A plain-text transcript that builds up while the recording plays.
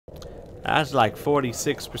That's like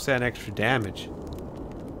 46% extra damage.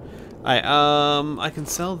 Alright, I can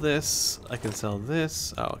sell this. I can sell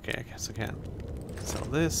this. Oh, okay, I guess I can. I can sell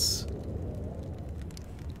this.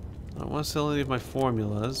 I don't want to sell any of my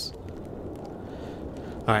formulas.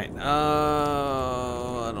 Alright,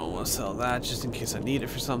 I don't want to sell that just in case I need it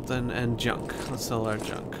for something. And junk. Let's sell our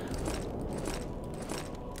junk.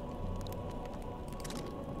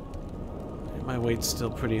 My weight's still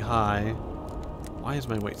pretty high. Why is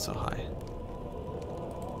my weight so high?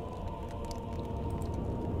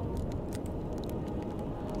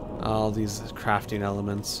 All these crafting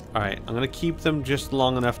elements. Alright, I'm gonna keep them just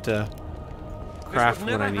long enough to craft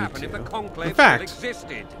what I need to. In fact,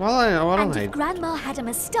 why don't I... if Grandma had a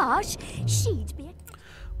moustache, she'd be...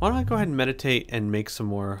 Why don't I go ahead and meditate and make some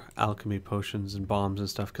more alchemy potions and bombs and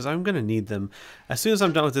stuff, because I'm gonna need them. As soon as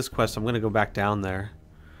I'm done with this quest, I'm gonna go back down there.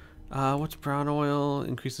 What's brown oil?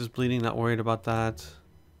 Increases bleeding, not worried about that.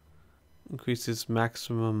 Increases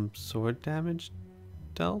maximum sword damage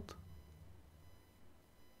dealt?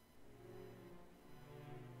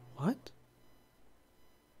 What?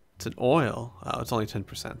 It's an oil. Oh, it's only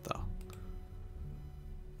 10% though.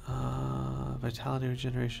 Vitality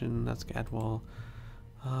regeneration, that's Gadwall.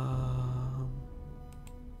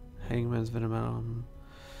 Hangman's Venom.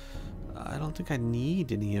 I don't think I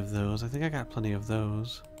need any of those. I think I got plenty of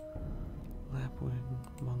those. Lapwing,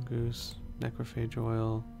 Mongoose, Necrophage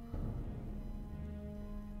oil.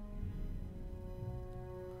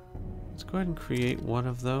 Let's go ahead and create one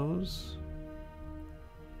of those.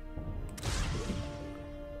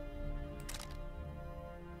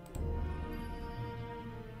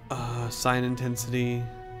 Sign intensity.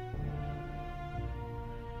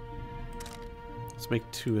 Let's make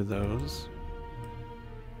 2 of those.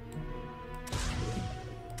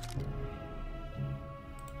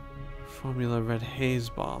 Formula red haze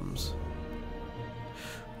bombs.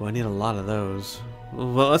 Well, I need a lot of those.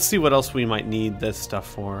 Well, let's see what else we might need this stuff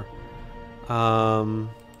for.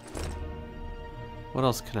 What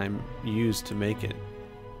else can I use to make it?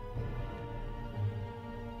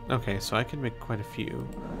 Okay, so I can make quite a few.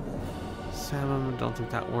 Salmon, don't think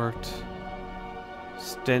that worked.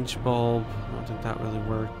 Stench bulb, I don't think that really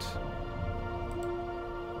worked.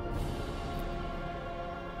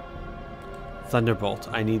 Thunderbolt,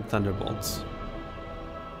 I need thunderbolts.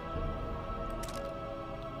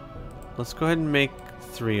 Let's go ahead and make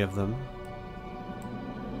 3 of them.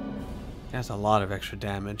 That's a lot of extra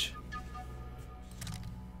damage.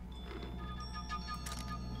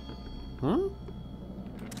 Hmm?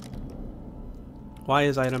 Why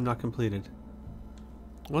is item not completed?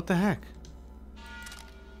 What the heck?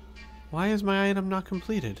 Why is my item not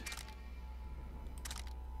completed?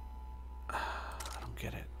 I don't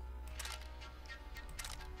get it.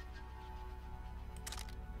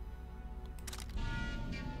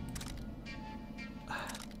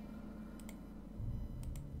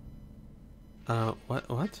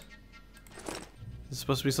 What? This is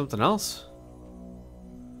supposed to be something else?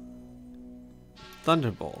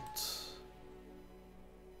 Thunderbolt.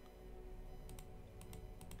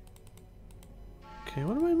 Okay,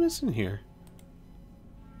 what am I missing here?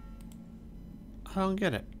 I don't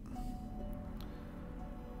get it.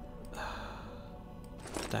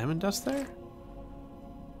 Diamond dust there?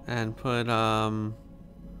 And put,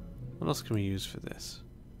 what else can we use for this?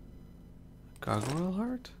 Gargoyle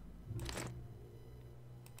heart?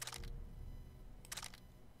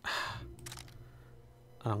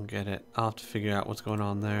 I don't get it. I'll have to figure out what's going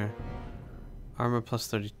on there. Armor plus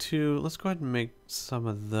 32. Let's go ahead and make some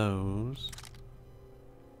of those.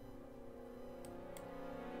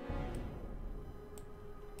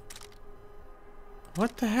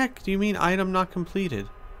 What the heck do you mean item not completed?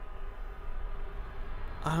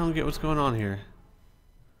 I don't get what's going on here.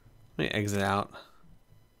 Let me exit out.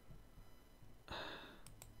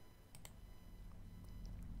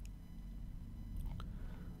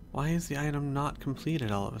 Why is the item not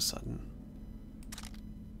completed all of a sudden?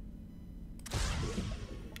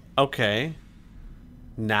 Okay.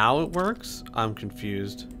 Now it works? I'm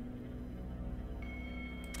confused.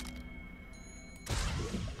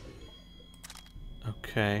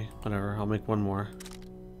 Okay, whatever. I'll make one more.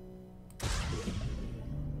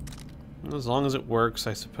 As long as it works,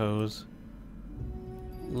 I suppose.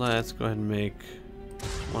 Let's go ahead and make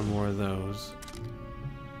one more of those.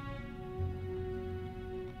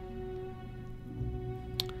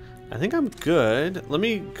 I think I'm good. Let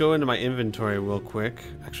me go into my inventory real quick.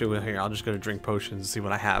 Actually, well, here, I'll just go to drink potions and see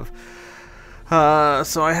what I have.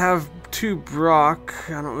 So I have 2 Brock.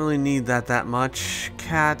 I don't really need that much.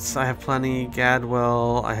 Cats, I have plenty.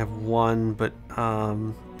 Gadwell, I have 1, but I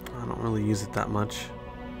don't really use it that much.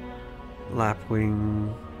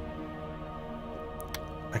 Lapwing.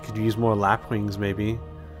 I could use more lapwings maybe.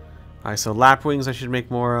 Alright, so lapwings I should make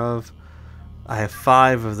more of. I have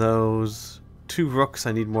 5 of those. 2 rooks,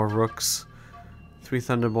 I need more rooks. 3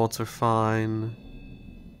 thunderbolts are fine.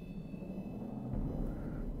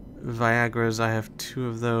 Viagras, I have 2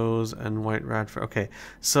 of those, and white radford. Okay,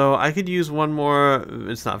 so I could use one more.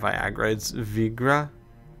 It's not Viagra, it's Vigra.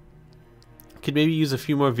 Could maybe use a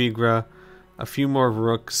few more Vigra, a few more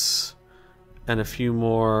rooks, and a few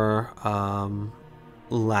more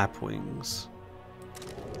lapwings.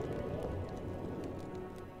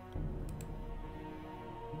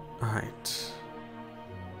 Alright.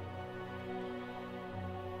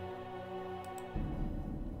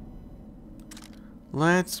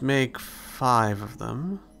 Let's make 5 of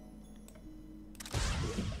them.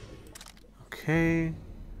 Okay.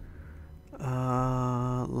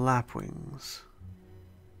 Lapwings.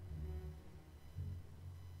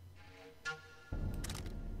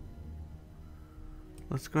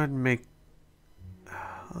 Let's go ahead and make...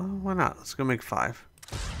 why not? Let's go make 5.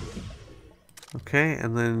 Okay,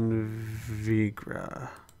 and then Vigra.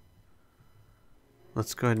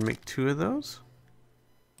 Let's go ahead and make 2 of those.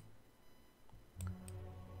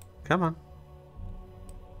 Come on.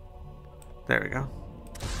 There we go.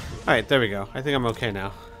 Alright, there we go. I think I'm okay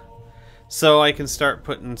now. So I can start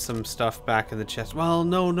putting some stuff back in the chest. Well,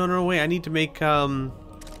 no, wait. I need to make, Radovid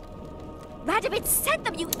sent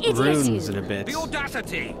them, you idiot! runes in a bit. The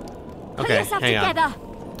audacity! Okay, hang on.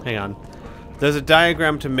 Hang on. There's a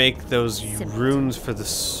diagram to make those runes for the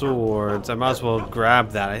swords. I might as well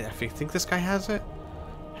grab that. I think this guy has it?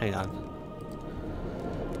 Hang on.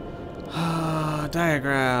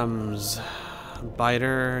 Diagrams.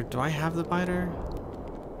 Biter. Do I have the biter?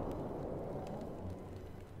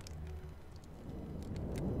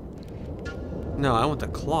 No, I want the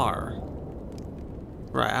claw.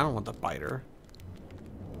 Right, I don't want the biter.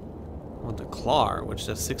 I want the claw, which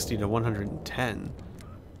does 60 to 110.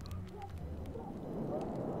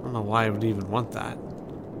 I don't know why I would even want that.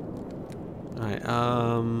 Alright,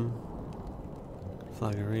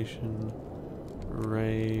 flagration,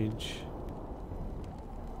 rage.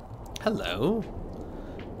 Hello.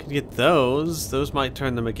 Could get those. Those might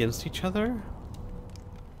turn them against each other.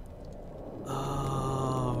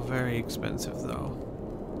 Oh, very expensive though.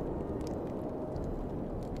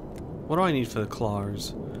 What do I need for the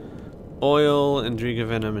claws? Oil, Endriga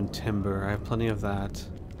Venom, and Timber. I have plenty of that.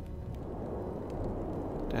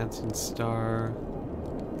 Dancing Star.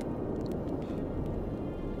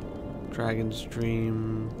 Dragon's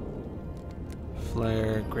Dream.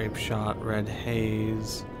 Flare, Grape Shot, Red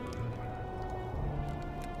Haze.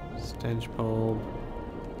 Stench Bulb.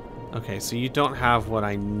 Okay, so you don't have what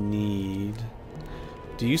I need.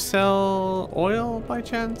 Do you sell oil by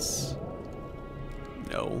chance?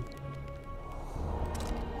 No.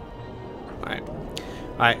 Alright.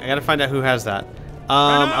 Alright, I gotta find out who has that.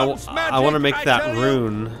 I want to make that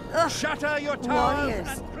rune Shatter your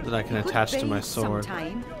towers that I can attach to my sword.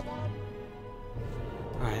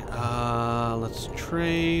 Alright, let's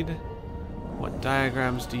trade. What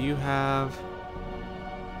diagrams do you have?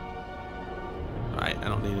 Alright, I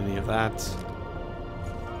don't need any of that.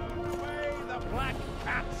 the black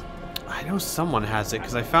cat. I know someone has it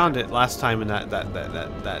because I found it last time in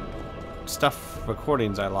that stuff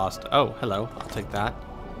recordings I lost. Oh, hello. I'll take that.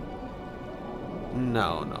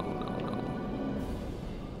 No.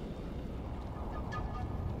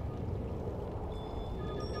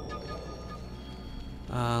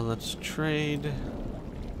 Let's trade.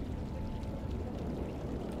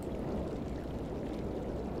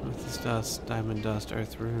 Amethyst dust, diamond dust,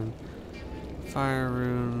 earth rune, fire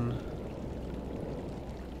rune,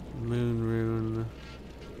 moon rune,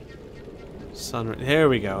 sun rune. Here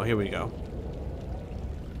we go.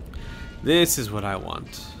 This is what I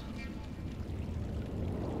want.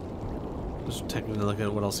 Just technically look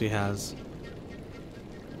at what else he has.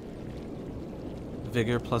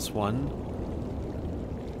 Vigor +1.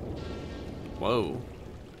 Whoa.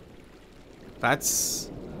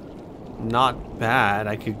 That's not bad.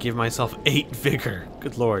 I could give myself 8 vigor.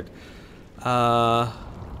 Good lord. Huh.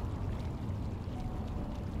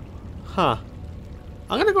 I'm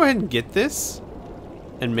gonna go ahead and get this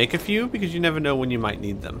and make a few because you never know when you might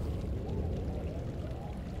need them.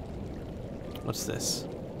 What's this?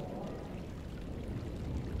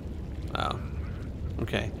 Oh.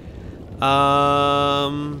 Okay.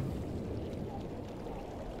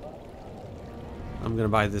 I'm gonna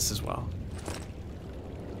buy this as well.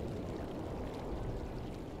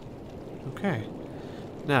 Okay.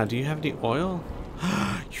 Now, do you have any oil?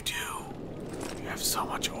 You do. You have so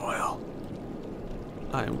much oil.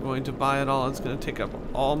 I am going to buy it all. It's gonna take up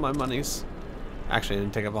all my monies. Actually, it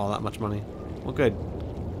didn't take up all that much money. Well, good.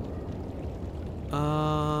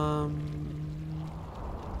 I'm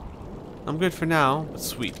good for now. But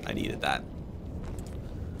sweet, I needed that.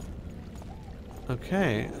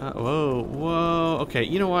 Okay. Whoa, whoa. Okay,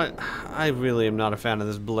 you know what? I really am not a fan of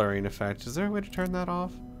this blurring effect. Is there a way to turn that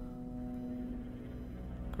off?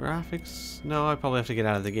 Graphics? No, I probably have to get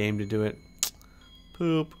out of the game to do it.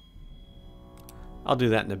 Poop. I'll do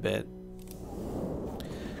that in a bit.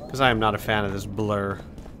 Because I am not a fan of this blur.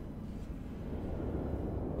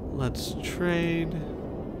 Let's trade.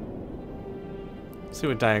 See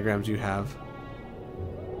what diagrams you have.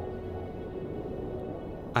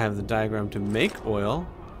 I have the diagram to make oil.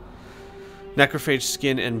 Necrophage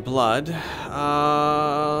skin and blood.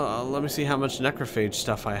 Let me see how much necrophage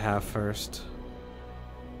stuff I have first.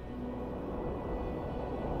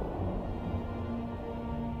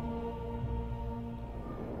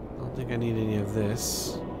 I don't think I need any of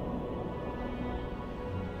this.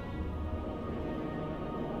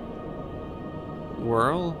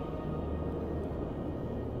 Whirl?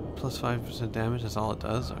 Plus 5% damage, that's all it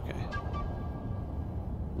does? Okay.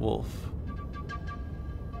 Wolf.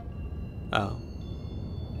 Oh.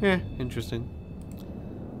 Yeah, interesting.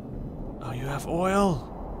 Oh, you have oil!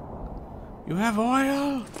 You have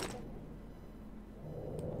oil!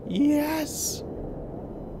 Yes!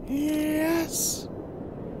 Yes!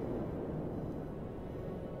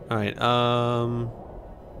 Alright,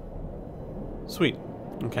 sweet.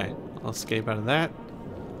 Okay, I'll escape out of that.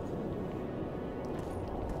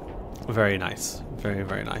 Very nice. Very,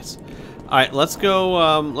 very nice. Alright, let's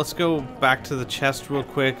go back to the chest real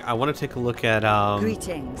quick. I want to take a look at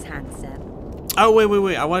Greetings, handsome. Oh,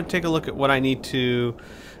 wait. I want to take a look at what I need to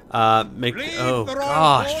make. Oh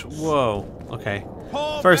gosh. Whoa. Okay.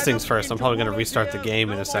 First things first, I'm probably going to restart the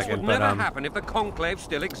game in a second, Would but never happen if the conclave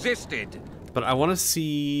still existed. But I want to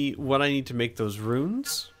see what I need to make those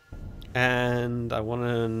runes, and I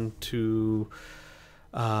want to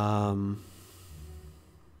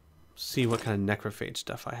see what kind of necrophage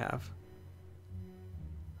stuff I have.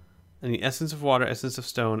 And the essence of water, essence of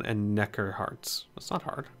stone, and necker hearts. That's not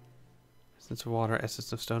hard. Essence of water,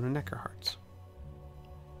 essence of stone, and necker hearts.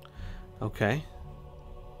 Okay.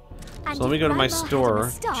 And So let me if go to my Grandma had a store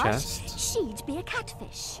moustache, chest. She'd be a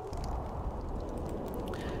catfish.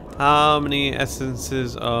 How many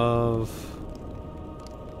essences of...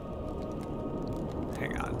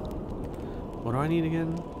 Hang on. What do I need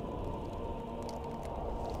again?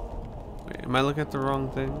 Wait, am I looking at the wrong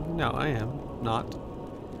thing? No, I am not.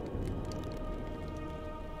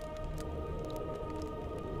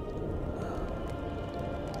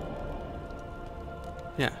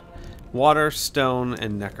 Yeah. Water, stone,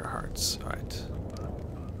 and necker hearts. Alright.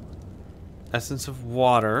 Essence of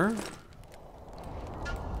water.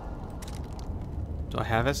 Do I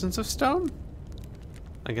have essence of stone?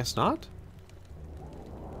 I guess not.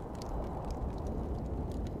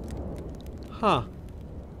 Huh.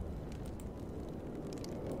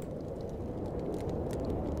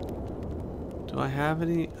 Do I have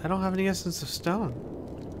any? I don't have any essence of stone.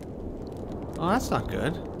 Oh, that's not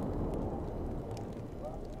good.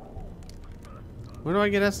 Where do I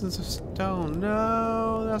get essence of stone?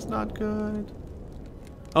 No, that's not good.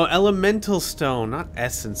 Oh, elemental stone, not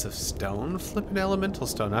essence of stone. Flippin' elemental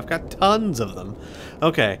stone. I've got tons of them.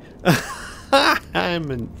 Okay.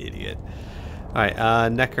 I'm an idiot.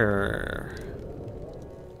 Alright, necker.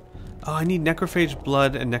 Oh, I need necrophage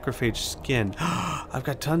blood and necrophage skin. I've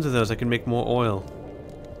got tons of those. I can make more oil.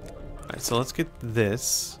 Alright, so let's get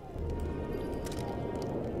this.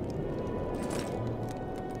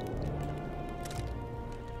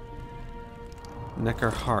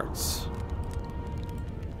 Necker hearts.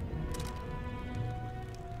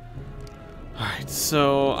 Alright,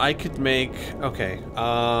 so I could make, okay,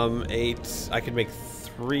 8, I could make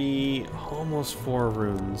 3, almost 4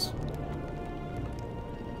 runes.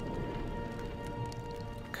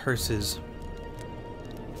 Curses.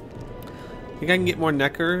 Think I can get more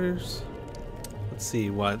neckers? Let's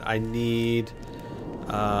see what I need.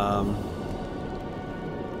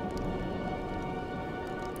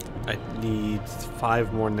 I need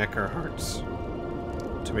 5 more necker hearts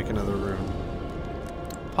to make another rune.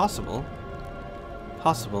 Possible.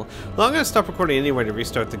 Possible. Well, I'm going to stop recording anyway to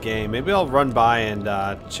restart the game. Maybe I'll run by and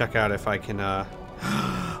check out if I can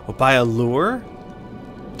buy a lure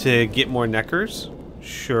to get more neckers.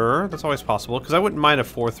 Sure, that's always possible. Because I wouldn't mind a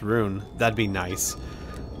 4th rune. That'd be nice.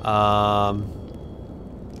 Alright,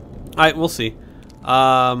 we'll see.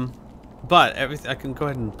 But I can go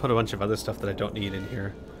ahead and put a bunch of other stuff that I don't need in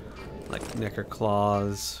here. Like necker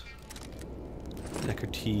claws, necker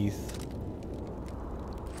teeth,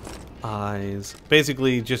 eyes.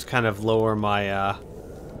 Basically just kind of lower my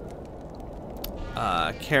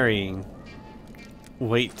carrying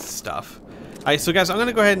weight stuff. Alright, so guys, I'm going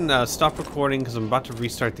to go ahead and stop recording because I'm about to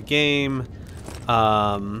restart the game.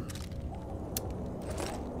 You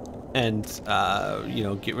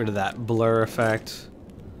know, get rid of that blur effect.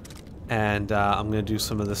 And I'm going to do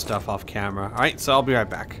some of this stuff off camera. Alright, so I'll be right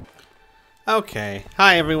back. Okay,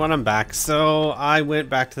 hi everyone, I'm back. So I went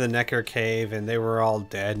back to the Necker cave and they were all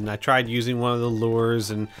dead, and I tried using one of the lures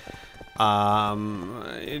and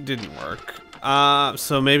it didn't work.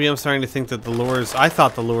 So maybe I'm starting to think that the lures, I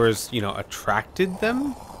thought the lures, you know, attracted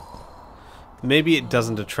them. Maybe it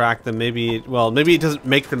doesn't attract them, maybe it, well, maybe it doesn't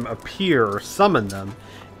make them appear or summon them.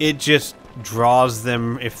 It just draws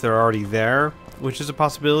them if they're already there, which is a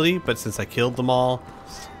possibility, but since I killed them all,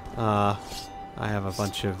 I have a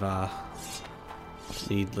bunch of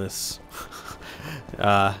needless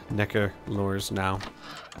Necker lures now.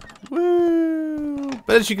 Woo!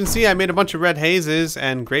 But as you can see, I made a bunch of red hazes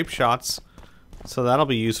and grape shots, so that'll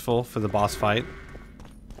be useful for the boss fight.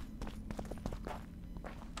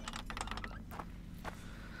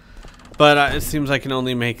 But it seems I can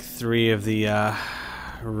only make 3 of the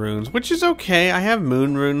runes, which is okay. I have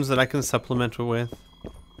moon runes that I can supplement with,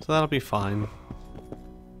 so that'll be fine.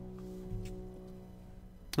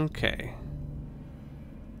 Okay.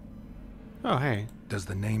 Oh, hey. Does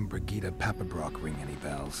the name Brigida Papabrock ring any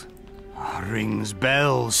bells? Rings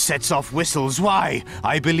bells, sets off whistles. Why?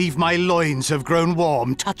 I believe my loins have grown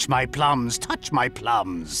warm. Touch my plums, touch my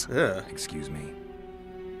plums. Ugh. Excuse me.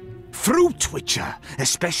 Fruit, Witcher,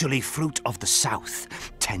 especially fruit of the south.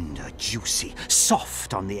 Tender, juicy,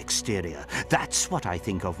 soft on the exterior. That's what I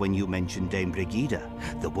think of when you mention Dame Brigida.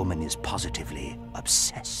 The woman is positively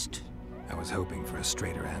obsessed. I was hoping for a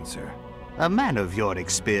straighter answer. A man of your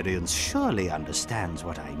experience surely understands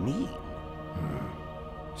what I mean.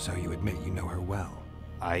 So you admit you know her well?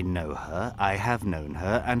 I know her, I have known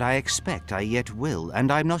her, and I expect I yet will, and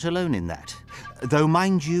I'm not alone in that. Though,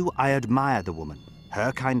 mind you, I admire the woman.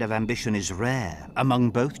 Her kind of ambition is rare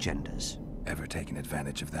among both genders. Ever taken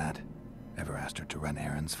advantage of that? Ever asked her to run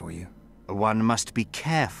errands for you? One must be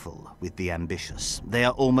careful with the ambitious. They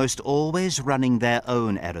are almost always running their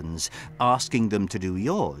own errands. Asking them to do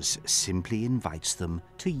yours simply invites them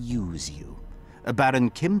to use you.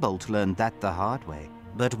 Baron Kimbolt learned that the hard way.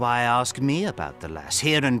 But why ask me about the lass,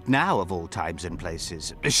 here and now of all times and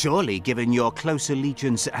places? Surely, given your close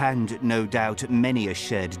allegiance and, no doubt, many a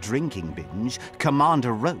shared drinking binge,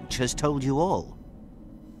 Commander Roach has told you all.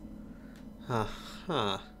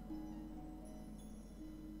 Huh.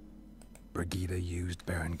 Brigida used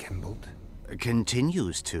Baron Kimbolt?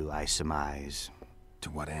 Continues to, I surmise. To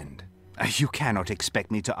what end? You cannot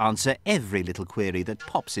expect me to answer every little query that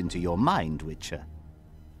pops into your mind, Witcher.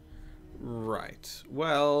 Right.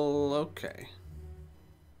 Well, okay.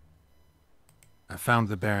 I found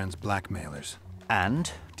the Baron's blackmailers.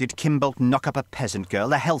 And? Did Kimbolt knock up a peasant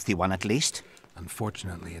girl, a healthy one at least?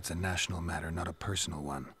 Unfortunately, it's a national matter, not a personal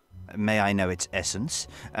one. May I know its essence?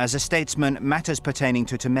 As a statesman, matters pertaining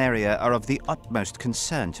to Temeria are of the utmost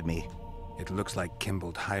concern to me. It looks like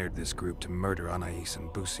Kimbolt hired this group to murder Anais and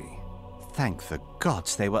Busi. Thank the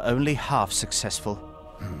gods they were only half successful.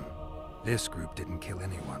 This group didn't kill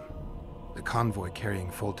anyone. The convoy carrying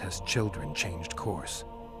Foltest's children changed course.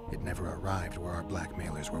 It never arrived where our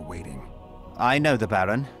blackmailers were waiting. I know the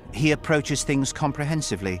Baron. He approaches things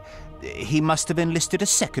comprehensively. He must have enlisted a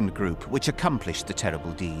second group, which accomplished the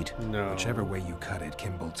terrible deed. No. Whichever way you cut it,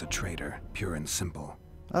 Kimbolt's a traitor, pure and simple.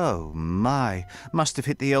 Oh my, must have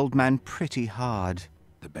hit the old man pretty hard.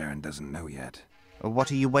 The Baron doesn't know yet.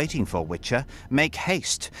 What are you waiting for, Witcher? Make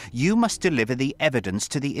haste. You must deliver the evidence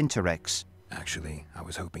to the Interrex. Actually, I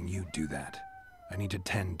was hoping you'd do that. I need to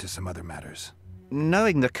tend to some other matters.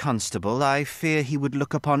 Knowing the constable, I fear he would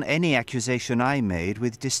look upon any accusation I made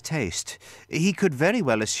with distaste. He could very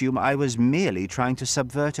well assume I was merely trying to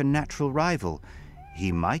subvert a natural rival.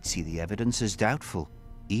 He might see the evidence as doubtful,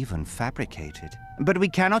 even fabricated. But we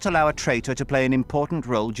cannot allow a traitor to play an important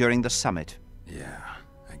role during the summit. Yeah,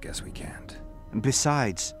 I guess we can't.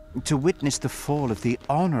 Besides, to witness the fall of the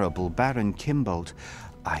honorable Baron Kimbolt,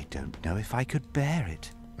 I don't know if I could bear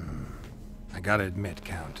it. I gotta admit,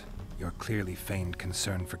 Count, your clearly feigned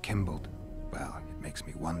concern for Kimbolt, well, it makes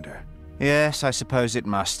me wonder. Yes, I suppose it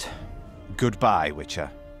must. Goodbye, Witcher.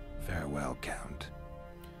 Farewell, Count.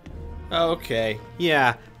 Okay,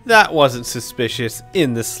 yeah, that wasn't suspicious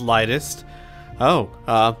in the slightest. Oh,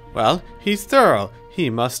 well, he's thorough. He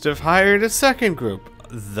must have hired a second group.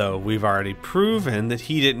 Though we've already proven that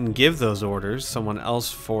he didn't give those orders, someone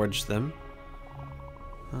else forged them.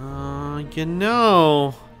 You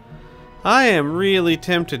know, I am really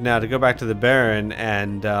tempted now to go back to the Baron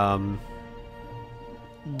and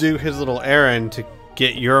do his little errand to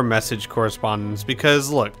get your message correspondence because,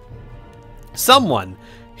 look, someone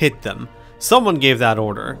hit them. Someone gave that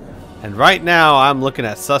order. And right now, I'm looking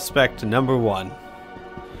at suspect number 1.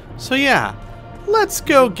 So yeah, let's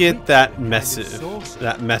go get that missive.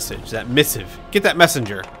 That missive. Get that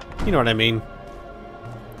messenger. You know what I mean.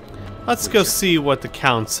 Let's go see what the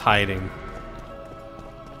Count's hiding.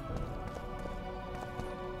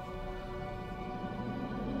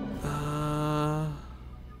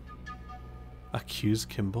 Accuse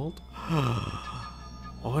Kimbold?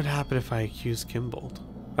 What would happen if I accuse Kimbold?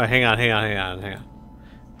 Oh, hang on.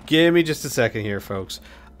 Give me just a second here, folks.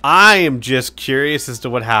 I am just curious as to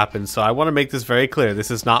what happens, so I want to make this very clear. This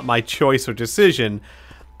is not my choice or decision.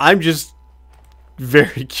 I'm just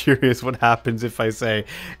very curious what happens if I say,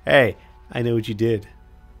 hey, I know what you did.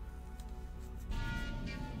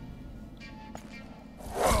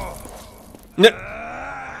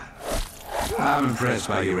 I'm impressed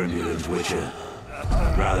by your endurance, Witcher.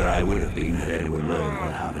 Rather, I would have been had anyone learned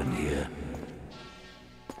what happened here.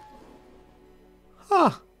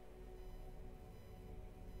 Huh.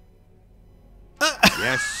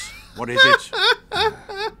 Yes? What is it?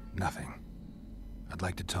 Nothing. I'd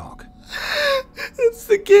like to talk. It's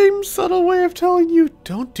the game's subtle way of telling you,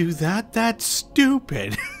 don't do that, that's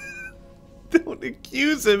stupid. Don't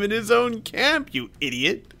accuse him in his own camp, you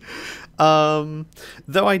idiot. Though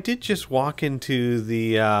I did just walk into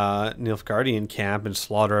the Nilfgaardian camp and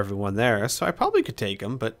slaughter everyone there, so I probably could take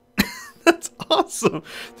him, but that's awesome.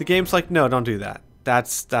 The game's like, no, don't do that.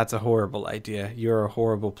 That's a horrible idea. You're a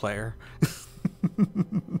horrible player.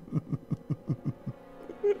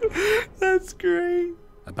 That's great.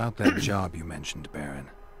 About that job you mentioned, Baron,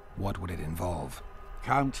 what would it involve?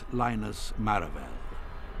 Count Linus Maravel.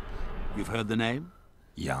 You've heard the name?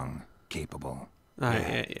 Young, capable.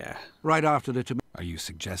 Yeah. Right after the... Are you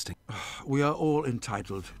suggesting? We are all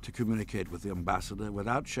entitled to communicate with the ambassador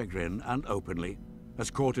without chagrin and openly,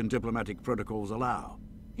 as court and diplomatic protocols allow.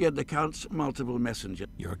 Yet the Count's multiple messengers...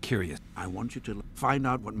 You're curious. I want you to find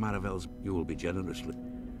out what Maravel's... You will be generously...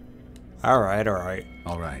 Alright.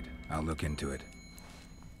 All right, I'll look into it.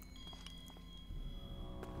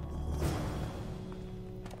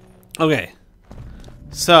 Okay.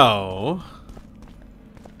 So...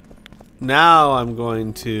 now I'm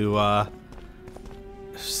going to,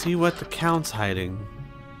 see what the Count's hiding.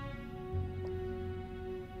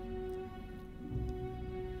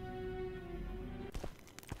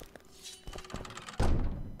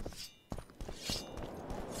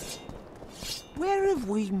 Where have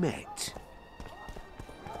we met?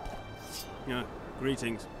 Yeah,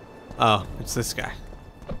 greetings. Oh, it's this guy.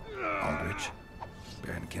 Aldrich,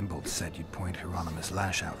 Baron Kimbold said you'd point Hieronymus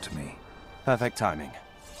Lash out to me. Perfect timing.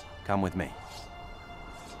 Come with me.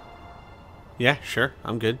 Yeah, sure.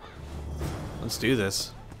 I'm good. Let's do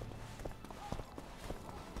this.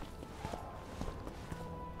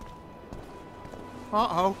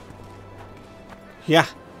 Uh-oh. Yeah,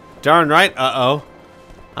 darn right, uh-oh.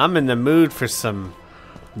 I'm in the mood for some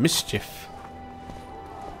mischief.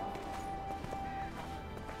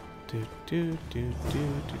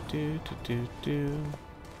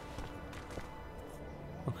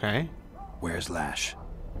 Okay. Where's Lash?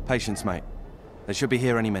 Patience, mate. They should be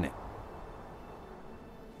here any minute.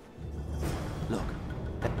 Look,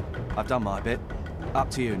 I've done my bit. Up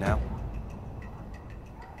to you now.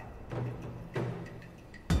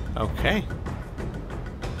 Okay.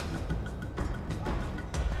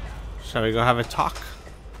 Shall we go have a talk?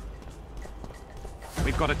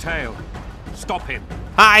 We've got a tail. Stop him.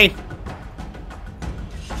 Hi!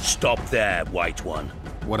 Stop there, White One.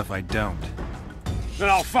 What if I don't? Then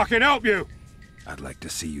I'll fucking help you. I'd like to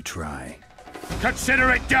see you try. Consider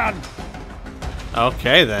it done.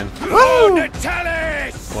 Okay then. Oh,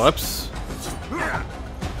 Natalis! Whoops.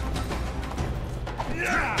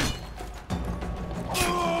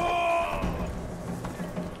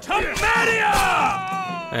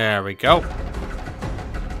 Tomadia! There we go.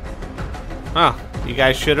 Huh. You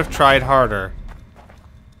guys should have tried harder.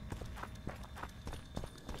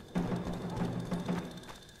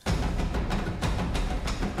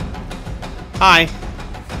 Hi.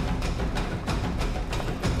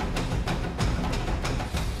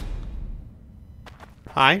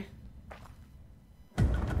 Hi.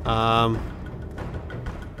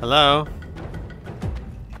 Hello?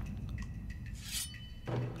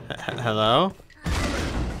 Hello?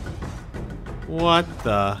 What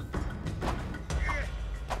the?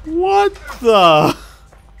 What the?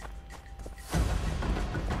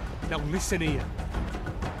 Now listen here.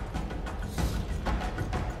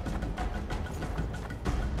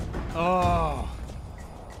 Oh.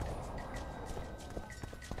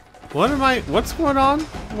 What am I? What's going on?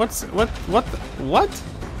 What?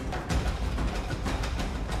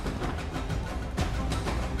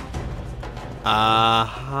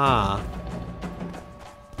 Aha.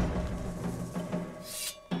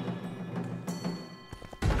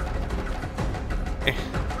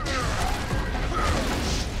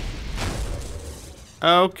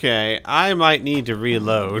 Okay, I might need to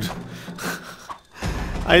reload.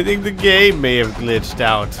 I think the game may have glitched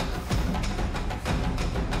out.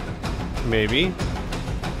 Maybe.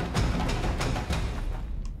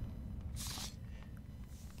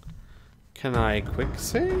 Can I quick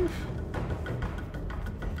save?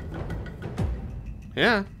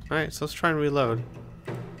 Yeah, alright, so let's try and reload.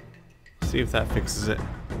 See if that fixes it.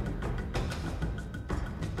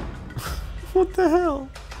 What the hell?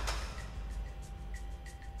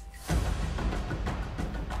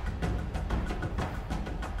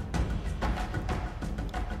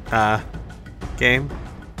 Game.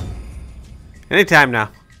 Anytime now.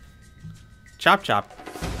 Chop chop.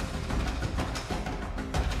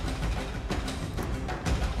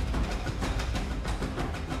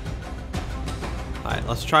 Alright,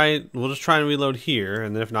 let's try. We'll just try and reload here,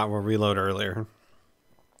 and then if not, we'll reload earlier.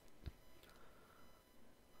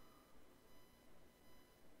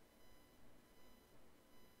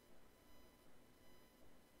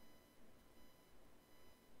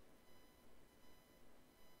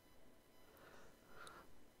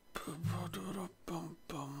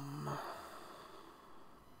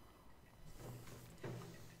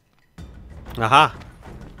 Aha.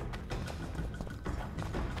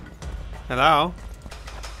 Hello?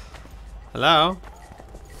 Hello?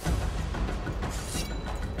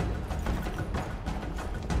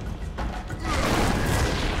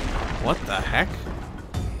 What the heck?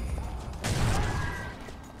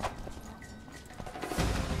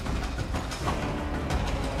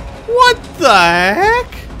 What the heck?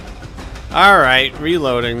 Alright,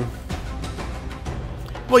 reloading.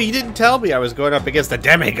 Well, you didn't tell me I was going up against a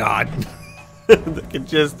demigod. That can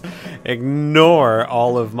just ignore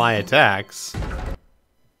all of my attacks.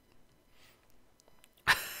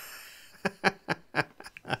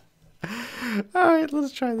 Alright,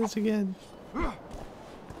 let's try this again.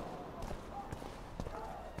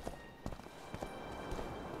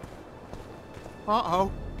 Uh-oh.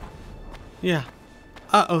 Yeah.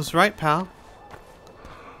 Uh-oh's right, pal.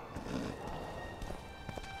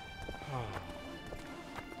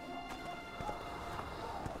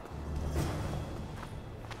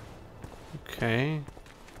 Okay.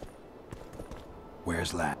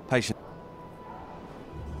 Where's Lat? Patient.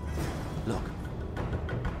 Look.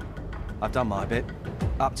 I've done my bit.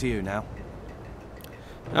 Up to you now.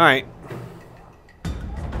 Alright.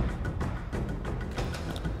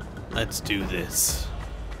 Let's do this.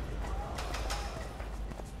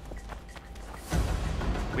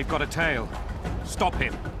 We've got a tail. Stop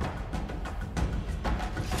him.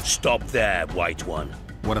 Stop there, White One.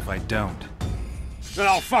 What if I don't? Then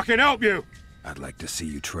I'll fucking help you. I'd like to see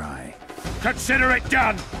you try. Consider it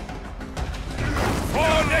done. For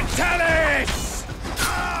Natalis!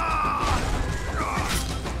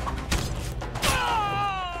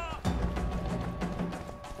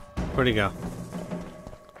 Where'd he go?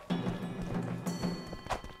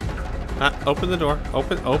 Open the door.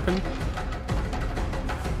 Open.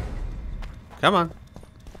 Come on.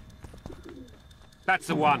 That's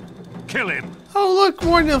the one. Kill him. Oh, look,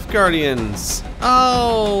 more Nilfgaardians.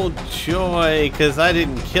 Oh, joy, because I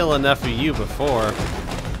didn't kill enough of you before.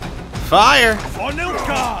 Fire! For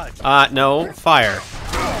Nilfgaard! No, fire.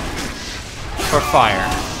 For fire.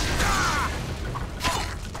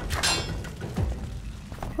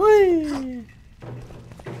 Whee!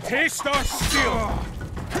 Taste our steel.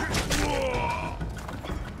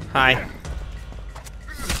 Hi.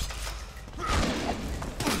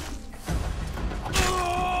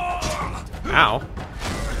 Ow.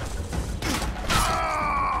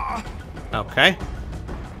 Okay.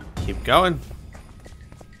 Keep going.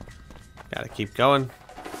 Gotta keep going.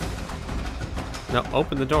 No,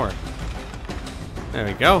 open the door. There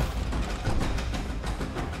we go.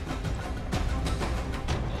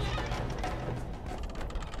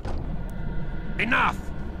 Enough!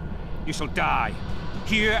 You shall die.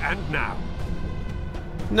 Here and now.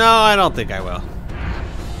 No, I don't think I will.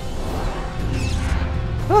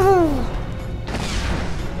 Woohoo!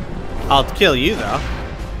 I'll kill you, though.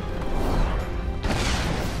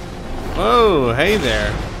 Whoa, hey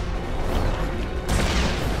there.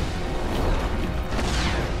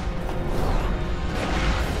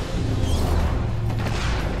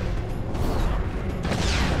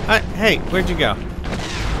 Hey, where'd you go?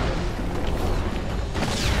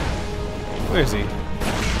 Where is he?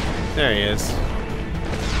 There he is.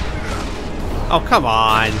 Oh, come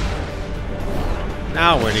on.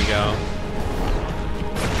 Now where'd he go?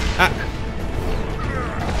 Ah.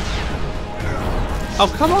 Oh,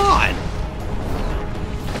 come on.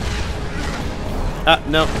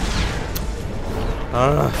 No.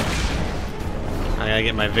 I gotta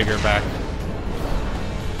get my vigor back.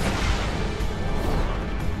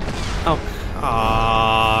 Oh,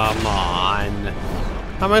 come on.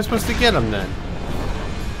 How am I supposed to get him then?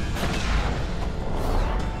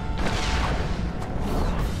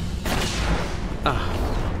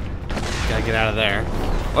 Gotta get out of there.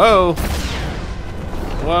 Whoa!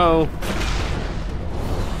 Whoa!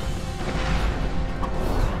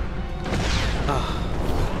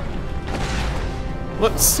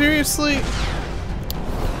 What? Seriously?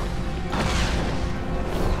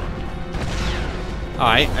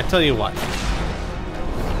 Alright, I tell you what.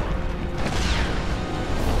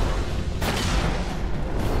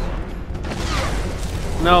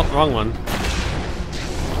 No, wrong one.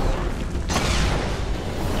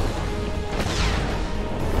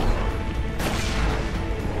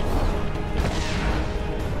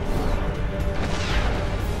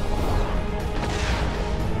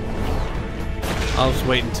 I'll just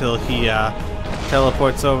wait until he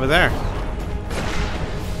teleports over there.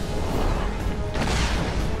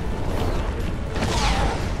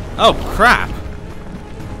 Oh, crap.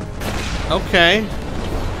 Okay.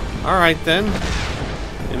 Alright then.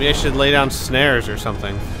 Maybe I should lay down snares or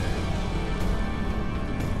something.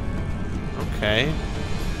 Okay.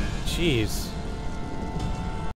 Jeez.